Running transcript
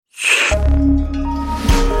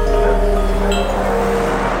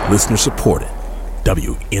Listener supported.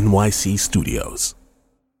 WNYC Studios.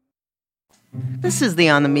 This is the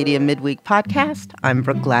On the Media Midweek podcast. I'm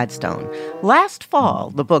Brooke Gladstone. Last fall,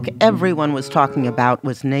 the book everyone was talking about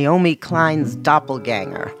was Naomi Klein's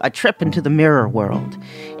Doppelganger, A Trip into the Mirror World.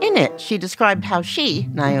 In it, she described how she,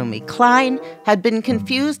 Naomi Klein, had been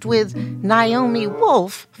confused with Naomi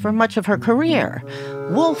Wolf for much of her career.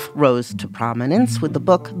 Wolf rose to prominence with the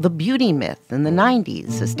book The Beauty Myth in the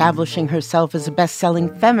 90s, establishing herself as a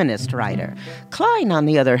best-selling feminist writer. Klein, on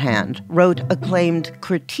the other hand, wrote acclaimed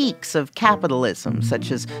critiques of capitalism,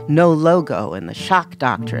 such as No Logo and the Shock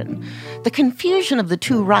Doctrine. The confusion of the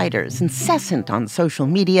two writers, incessant on social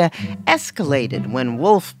media, escalated when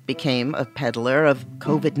Wolf became a peddler of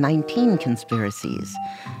COVID-19 conspiracies.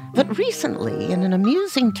 But recently, in an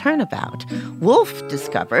amusing turnabout, Wolf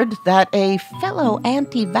discovered that a fellow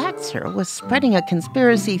anti-vaxxer was spreading a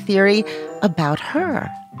conspiracy theory about her.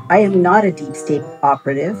 I am not a deep state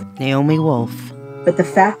operative. Naomi Wolf. But the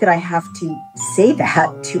fact that I have to say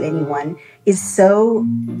that to anyone is so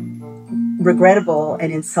regrettable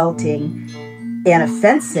and insulting and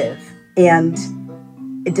offensive and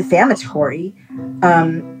defamatory,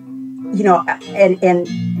 and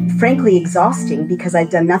frankly exhausting, because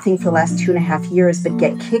I've done nothing for the last 2.5 years but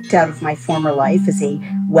get kicked out of my former life as a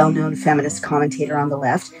well-known feminist commentator on the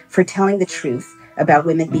left for telling the truth about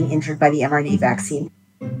women being injured by the mRNA vaccine.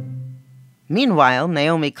 Meanwhile,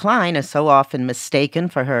 Naomi Klein is so often mistaken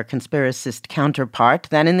for her conspiracist counterpart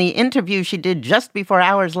that in the interview she did just before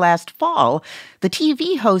ours last fall, the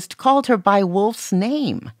TV host called her by Wolf's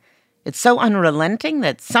name. It's so unrelenting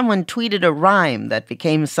that someone tweeted a rhyme that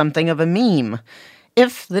became something of a meme.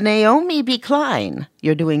 If the Naomi be Klein,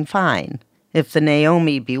 you're doing fine. If the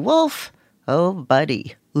Naomi be Wolf, oh,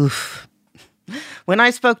 buddy, oof. When I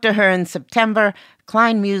spoke to her in September,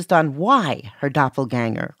 Klein mused on why her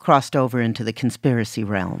doppelganger crossed over into the conspiracy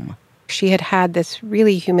realm. She had had this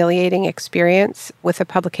really humiliating experience with the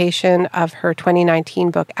publication of her 2019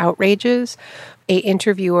 book, Outrages. An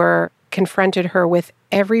interviewer confronted her with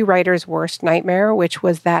every writer's worst nightmare, which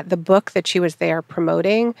was that the book that she was there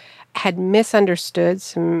promoting had misunderstood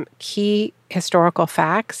some key historical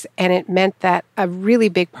facts, and it meant that a really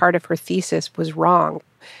big part of her thesis was wrong.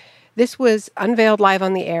 This was unveiled live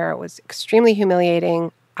on the air. It was extremely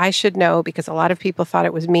humiliating. I should know because a lot of people thought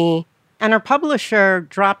it was me. And her publisher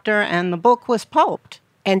dropped her and the book was pulped.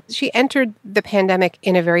 And she entered the pandemic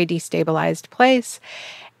in a very destabilized place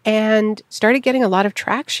and started getting a lot of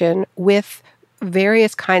traction with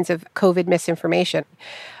various kinds of COVID misinformation.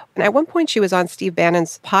 And at one point, she was on Steve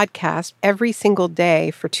Bannon's podcast every single day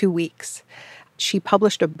for 2 weeks. She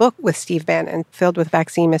published a book with Steve Bannon filled with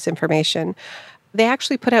vaccine misinformation. They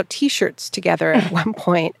actually put out T-shirts together at one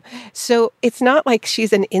point. So it's not like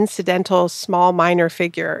she's an incidental, small, minor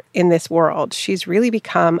figure in this world. She's really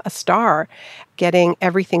become a star, getting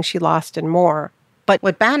everything she lost and more. But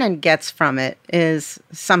what Bannon gets from it is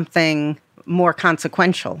something more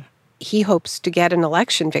consequential. He hopes to get an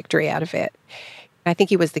election victory out of it. I think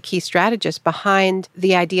he was the key strategist behind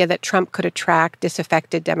the idea that Trump could attract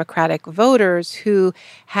disaffected Democratic voters who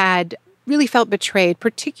had really felt betrayed,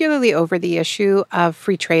 particularly over the issue of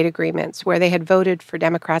free trade agreements, where they had voted for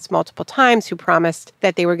Democrats multiple times who promised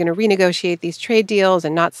that they were going to renegotiate these trade deals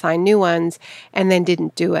and not sign new ones, and then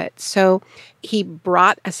didn't do it. So he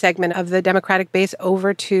brought a segment of the Democratic base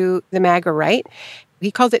over to the MAGA right.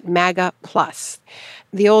 He calls it MAGA Plus.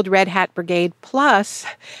 The old Red Hat Brigade plus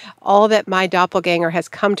all that my doppelganger has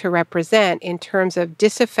come to represent in terms of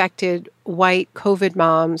disaffected white COVID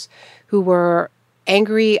moms who were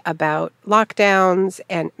angry about lockdowns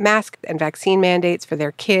and mask and vaccine mandates for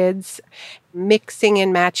their kids, mixing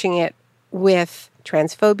and matching it with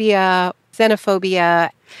transphobia,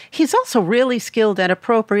 xenophobia. He's also really skilled at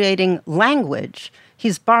appropriating language.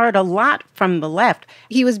 He's borrowed a lot from the left.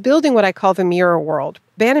 He was building what I call the mirror world.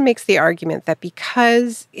 Bannon makes the argument that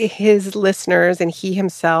because his listeners and he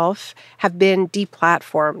himself have been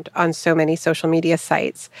deplatformed on so many social media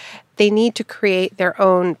sites, they need to create their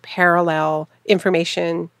own parallel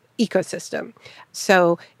information ecosystem.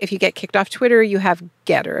 So if you get kicked off Twitter, you have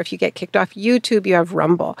Getter. If you get kicked off YouTube, you have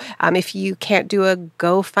Rumble. If you can't do a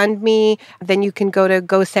GoFundMe, then you can go to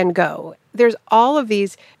GoSendGo. There's all of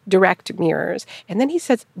these direct mirrors. And then he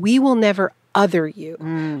says, we will never other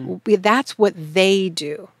you. That's what they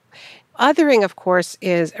do. Othering, of course,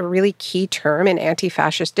 is a really key term in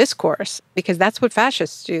anti-fascist discourse because that's what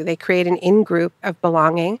fascists do. They create an in-group of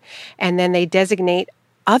belonging, and then they designate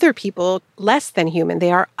other people less than human.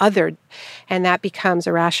 They are othered. And that becomes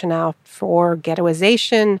a rationale for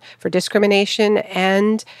ghettoization, for discrimination,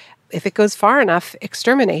 and if it goes far enough,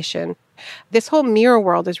 extermination. This whole mirror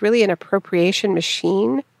world is really an appropriation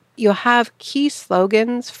machine you'll have key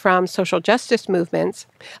slogans from social justice movements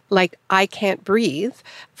like "I Can't Breathe"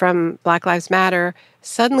 from Black Lives Matter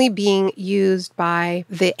suddenly being used by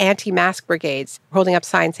the anti-mask brigades, holding up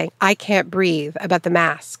signs saying, "I can't breathe" about the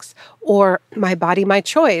masks, or "My Body, My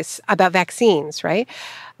Choice" about vaccines, right?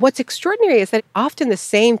 What's extraordinary is that often the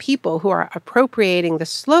same people who are appropriating the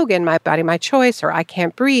slogan, "My Body, My Choice" or "I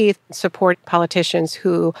Can't Breathe," support politicians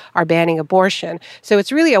who are banning abortion. So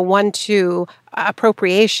it's really a 1-2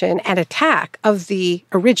 appropriation and attack of the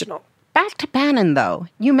original. Back to Bannon, though.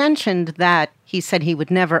 You mentioned that he said he would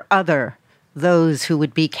never other those who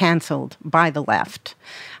would be canceled by the left.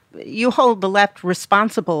 You hold the left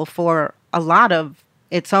responsible for a lot of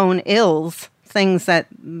its own ills, things that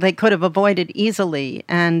they could have avoided easily,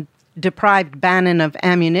 and deprived Bannon of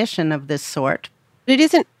ammunition of this sort. It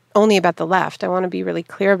isn't only about the left. I want to be really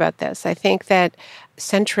clear about this. I think that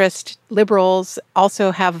centrist liberals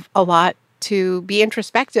also have a lot to be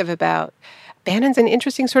introspective about. Bannon's an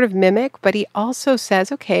interesting sort of mimic, but he also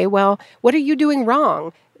says, okay, well, what are you doing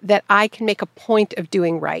wrong that I can make a point of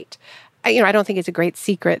doing right? I don't think it's a great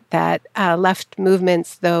secret that left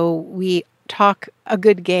movements, though we talk a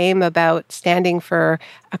good game about standing for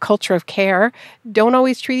a culture of care, don't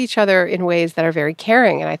always treat each other in ways that are very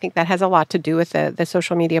caring. And I think that has a lot to do with the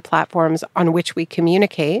social media platforms on which we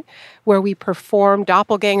communicate, where we perform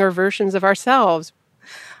doppelganger versions of ourselves.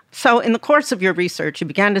 So in the course of your research, you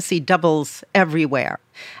began to see doubles everywhere.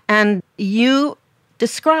 And you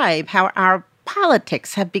describe how our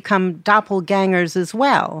politics have become doppelgangers as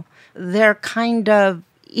well. They're kind of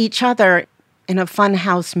each other in a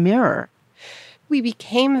funhouse mirror. We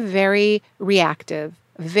became very reactive,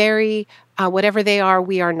 very whatever they are,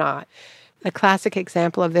 we are not. The classic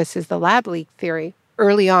example of this is the lab leak theory.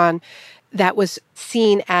 Early on, that was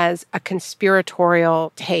seen as a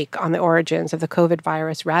conspiratorial take on the origins of the COVID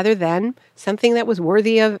virus rather than something that was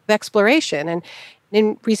worthy of exploration. And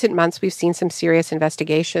in recent months, we've seen some serious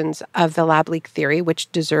investigations of the lab leak theory,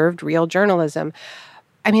 which deserved real journalism.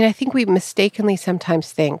 I mean, I think we mistakenly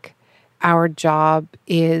sometimes think our job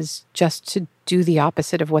is just to do the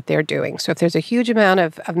opposite of what they're doing. So if there's a huge amount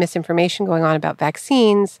of misinformation going on about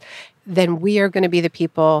vaccines, then we are going to be the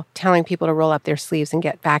people telling people to roll up their sleeves and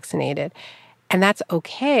get vaccinated. And that's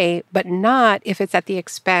okay, but not if it's at the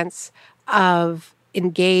expense of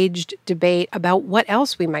engaged debate about what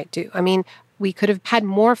else we might do. I mean, we could have had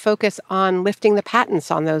more focus on lifting the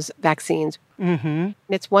patents on those vaccines. Mm-hmm.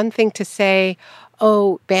 It's one thing to say,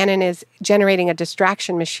 oh, Bannon is generating a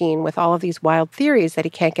distraction machine with all of these wild theories that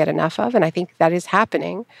he can't get enough of, and I think that is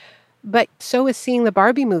happening. But so is seeing the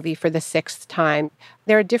Barbie movie for the 6th time.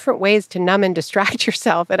 There are different ways to numb and distract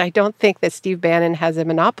yourself, and I don't think that Steve Bannon has a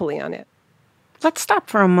monopoly on it. Let's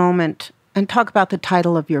stop for a moment and talk about the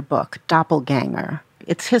title of your book, Doppelganger,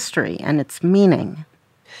 its history and its meaning.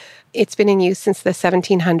 It's been in use since the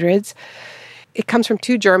 1700s. It comes from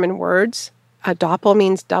 2 German words. Doppel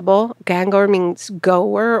means double. Ganger means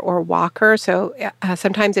goer or walker. So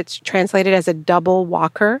sometimes it's translated as a double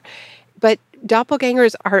walker. But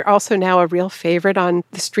doppelgangers are also now a real favorite on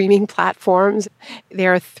the streaming platforms.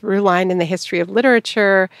 They're a through line in the history of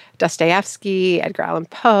literature. Dostoevsky, Edgar Allan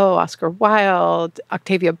Poe, Oscar Wilde,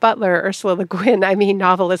 Octavia Butler, Ursula Le Guin. I mean,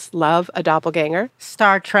 novelists love a doppelganger.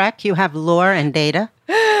 Star Trek, you have lore and data.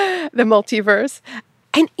 The multiverse.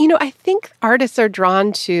 And, I think artists are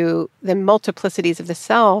drawn to the multiplicities of the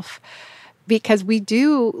self because we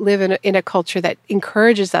do live in a culture that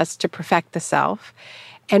encourages us to perfect the self.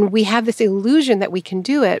 And we have this illusion that we can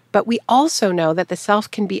do it, but we also know that the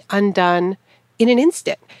self can be undone in an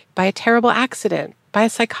instant by a terrible accident, by a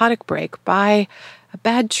psychotic break, by a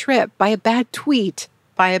bad trip, by a bad tweet.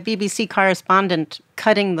 By a BBC correspondent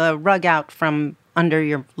cutting the rug out from under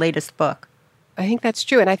your latest book. I think that's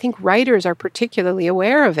true, and I think writers are particularly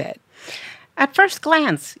aware of it. At first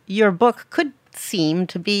glance, your book could seem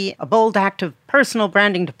to be a bold act of personal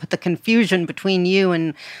branding to put the confusion between you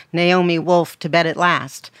and Naomi Wolf to bed at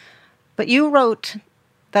last. But you wrote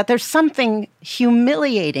that there's something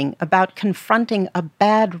humiliating about confronting a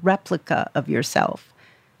bad replica of yourself,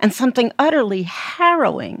 and something utterly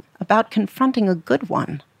harrowing about confronting a good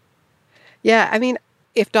one. Yeah, I mean,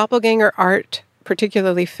 if doppelganger art,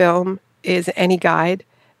 particularly film, is any guide,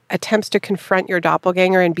 attempts to confront your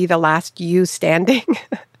doppelganger and be the last you standing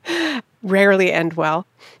rarely end well.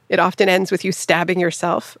 It often ends with you stabbing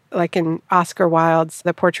yourself, like in Oscar Wilde's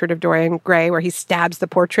The Portrait of Dorian Gray, where he stabs the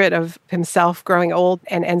portrait of himself growing old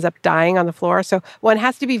and ends up dying on the floor. So one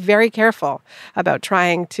has to be very careful about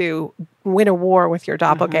trying to win a war with your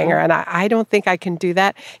doppelganger. And I don't think I can do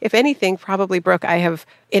that. If anything, probably, Brooke, I have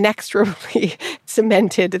inexorably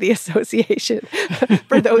cemented the association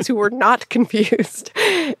for those who were not confused.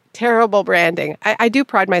 Terrible branding. I do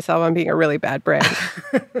pride myself on being a really bad brand.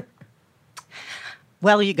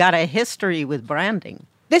 Well, you got a history with branding.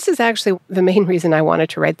 This is actually the main reason I wanted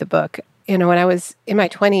to write the book. When I was in my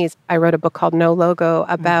 20s, I wrote a book called No Logo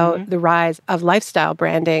about the rise of lifestyle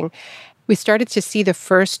branding. We started to see the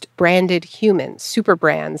first branded humans, super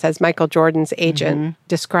brands, as Michael Jordan's agent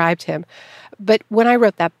described him. But when I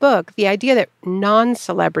wrote that book, the idea that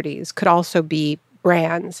non-celebrities could also be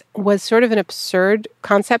brands was sort of an absurd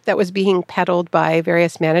concept that was being peddled by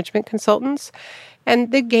various management consultants.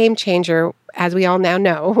 And the game changer, as we all now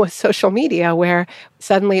know, was social media, where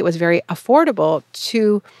suddenly it was very affordable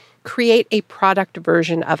to create a product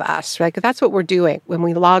version of us. Right? That's what we're doing when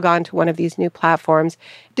we log on to one of these new platforms,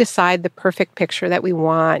 decide the perfect picture that we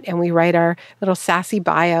want, and we write our little sassy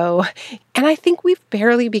bio. And I think we've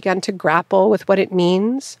barely begun to grapple with what it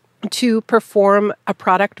means to perform a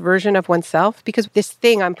product version of oneself, because this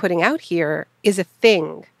thing I'm putting out here is a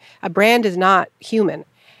thing. A brand is not human.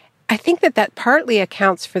 I think that partly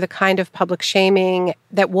accounts for the kind of public shaming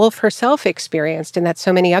that Woolf herself experienced and that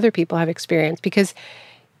so many other people have experienced, because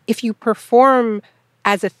if you perform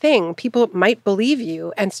as a thing, people might believe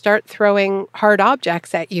you and start throwing hard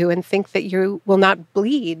objects at you and think that you will not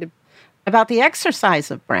bleed. About the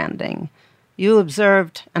exercise of branding, you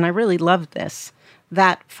observed, and I really loved this,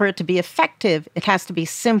 that for it to be effective, it has to be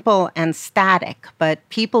simple and static. But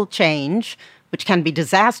people change, which can be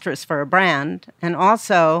disastrous for a brand. And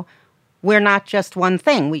also, we're not just one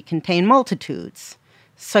thing. We contain multitudes.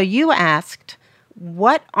 So you asked,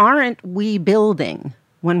 what aren't we building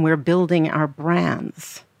when we're building our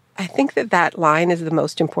brands? I think that line is the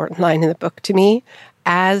most important line in the book to me.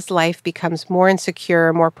 As life becomes more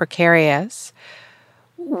insecure, more precarious,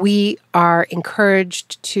 we are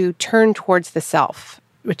encouraged to turn towards the self,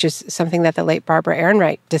 which is something that the late Barbara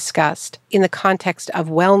Ehrenreich discussed in the context of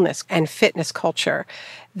wellness and fitness culture,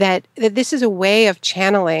 that this is a way of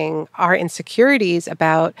channeling our insecurities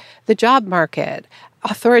about the job market,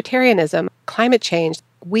 authoritarianism, climate change.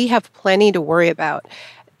 We have plenty to worry about.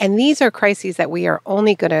 And these are crises that we are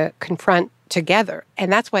only going to confront together.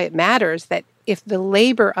 And that's why it matters that if the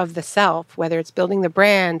labor of the self, whether it's building the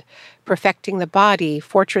brand, perfecting the body,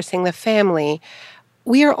 fortressing the family,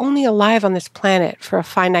 we are only alive on this planet for a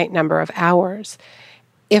finite number of hours.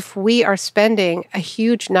 If we are spending a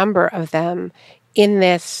huge number of them in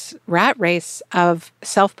this rat race of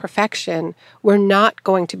self-perfection, we're not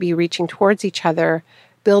going to be reaching towards each other,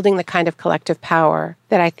 building the kind of collective power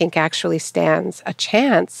that I think actually stands a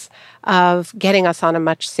chance of getting us on a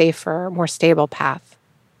much safer, more stable path.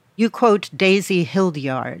 You quote Daisy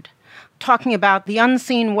Hildyard, talking about the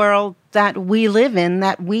unseen world that we live in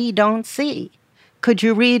that we don't see. Could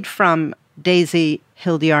you read from Daisy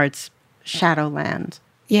Hildyard's Shadowland?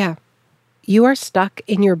 Yeah. You are stuck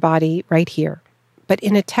in your body right here. But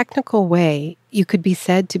in a technical way, you could be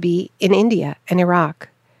said to be in India and Iraq.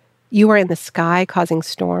 You are in the sky causing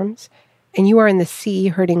storms, and you are in the sea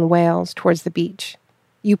herding whales towards the beach.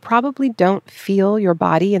 You probably don't feel your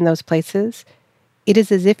body in those places. It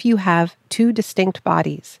is as if you have two distinct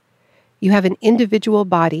bodies. You have an individual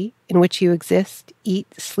body in which you exist, eat,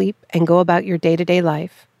 sleep, and go about your day-to-day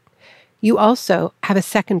life. You also have a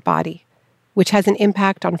second body, which has an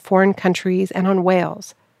impact on foreign countries and on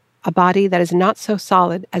whales, a body that is not so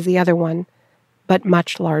solid as the other one, but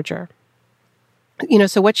much larger.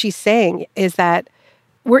 So what she's saying is that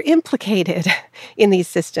we're implicated in these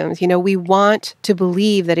systems. We want to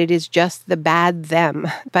believe that it is just the bad them,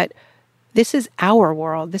 but this is our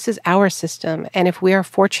world. This is our system. And if we are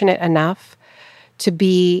fortunate enough to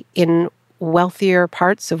be in wealthier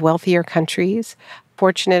parts of wealthier countries,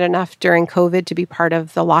 fortunate enough during COVID to be part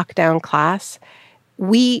of the lockdown class,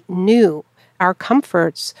 we knew our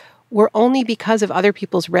comforts were only because of other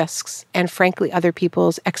people's risks and, frankly, other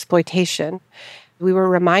people's exploitation. We were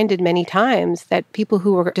reminded many times that people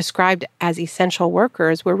who were described as essential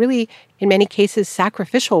workers were really, in many cases,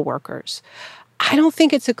 sacrificial workers. I don't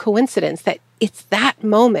think it's a coincidence that it's that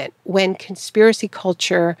moment when conspiracy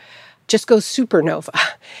culture just goes supernova.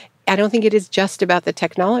 I don't think it is just about the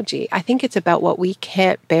technology. I think it's about what we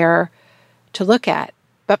can't bear to look at.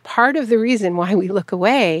 But part of the reason why we look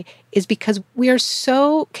away is because we are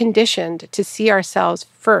so conditioned to see ourselves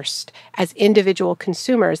first as individual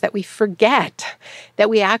consumers that we forget that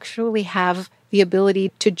we actually have the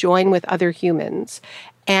ability to join with other humans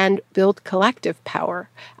and build collective power.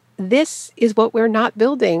 This is what we're not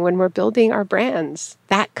building when we're building our brands,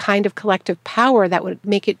 that kind of collective power that would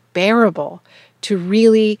make it bearable to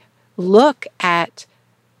really look at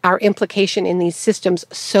our implication in these systems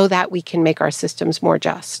so that we can make our systems more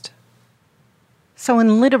just. So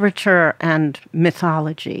in literature and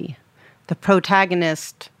mythology, the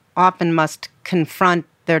protagonist often must confront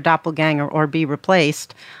their doppelganger or be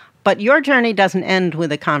replaced. But your journey doesn't end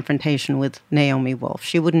with a confrontation with Naomi Wolf.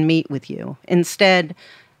 She wouldn't meet with you. Instead,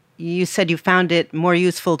 you said you found it more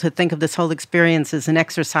useful to think of this whole experience as an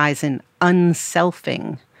exercise in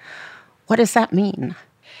unselfing. What does that mean?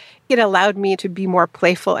 It allowed me to be more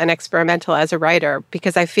playful and experimental as a writer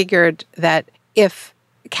because I figured that if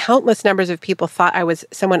countless numbers of people thought I was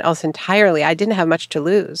someone else entirely, I didn't have much to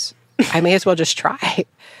lose. I may as well just try.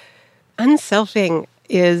 Unselfing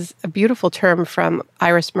is a beautiful term from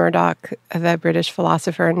Iris Murdoch, the British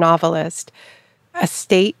philosopher and novelist, a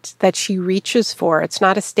state that she reaches for. It's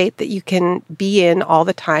not a state that you can be in all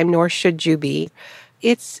the time, nor should you be.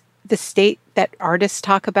 It's the state that artists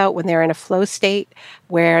talk about when they're in a flow state,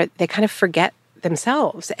 where they kind of forget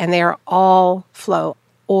themselves and they are all flow.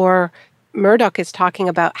 Or Murdoch is talking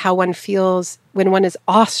about how one feels when one is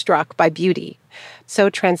awestruck by beauty, so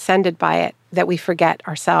transcended by it that we forget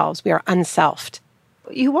ourselves. We are unselfed.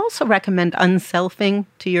 You also recommend unselfing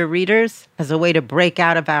to your readers as a way to break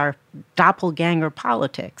out of our doppelganger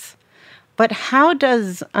politics. But how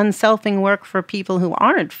does unselfing work for people who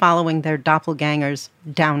aren't following their doppelgangers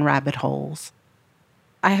down rabbit holes?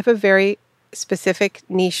 I have a very specific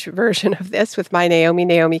niche version of this with my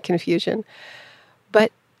Naomi confusion.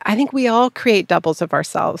 But I think we all create doubles of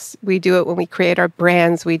ourselves. We do it when we create our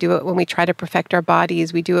brands. We do it when we try to perfect our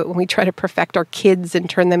bodies. We do it when we try to perfect our kids and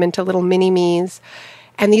turn them into little mini-me's.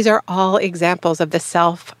 And these are all examples of the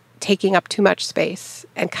self taking up too much space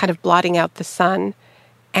and kind of blotting out the sun.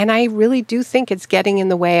 And I really do think it's getting in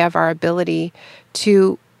the way of our ability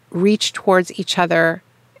to reach towards each other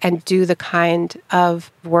and do the kind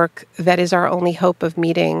of work that is our only hope of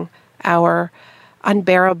meeting our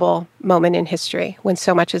unbearable moment in history when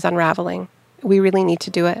so much is unraveling. We really need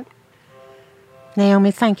to do it.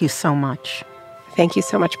 Naomi, thank you so much. Thank you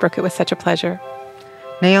so much, Brooke. It was such a pleasure.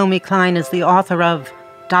 Naomi Klein is the author of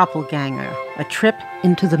Doppelganger, A Trip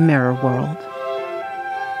into the Mirror World.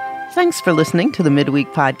 Thanks for listening to the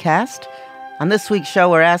Midweek Podcast. On this week's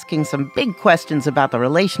show, we're asking some big questions about the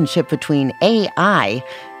relationship between AI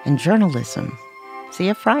and journalism. See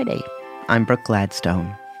you Friday. I'm Brooke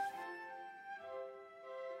Gladstone.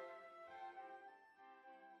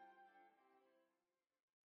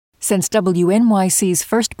 Since WNYC's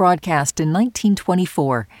first broadcast in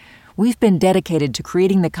 1924, we've been dedicated to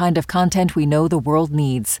creating the kind of content we know the world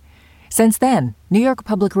needs. Since then, New York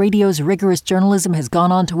Public Radio's rigorous journalism has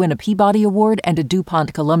gone on to win a Peabody Award and a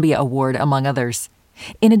DuPont Columbia Award, among others.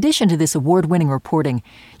 In addition to this award-winning reporting,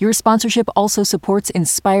 your sponsorship also supports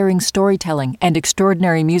inspiring storytelling and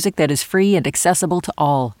extraordinary music that is free and accessible to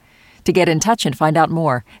all. To get in touch and find out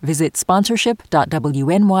more, visit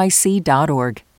sponsorship.wnyc.org.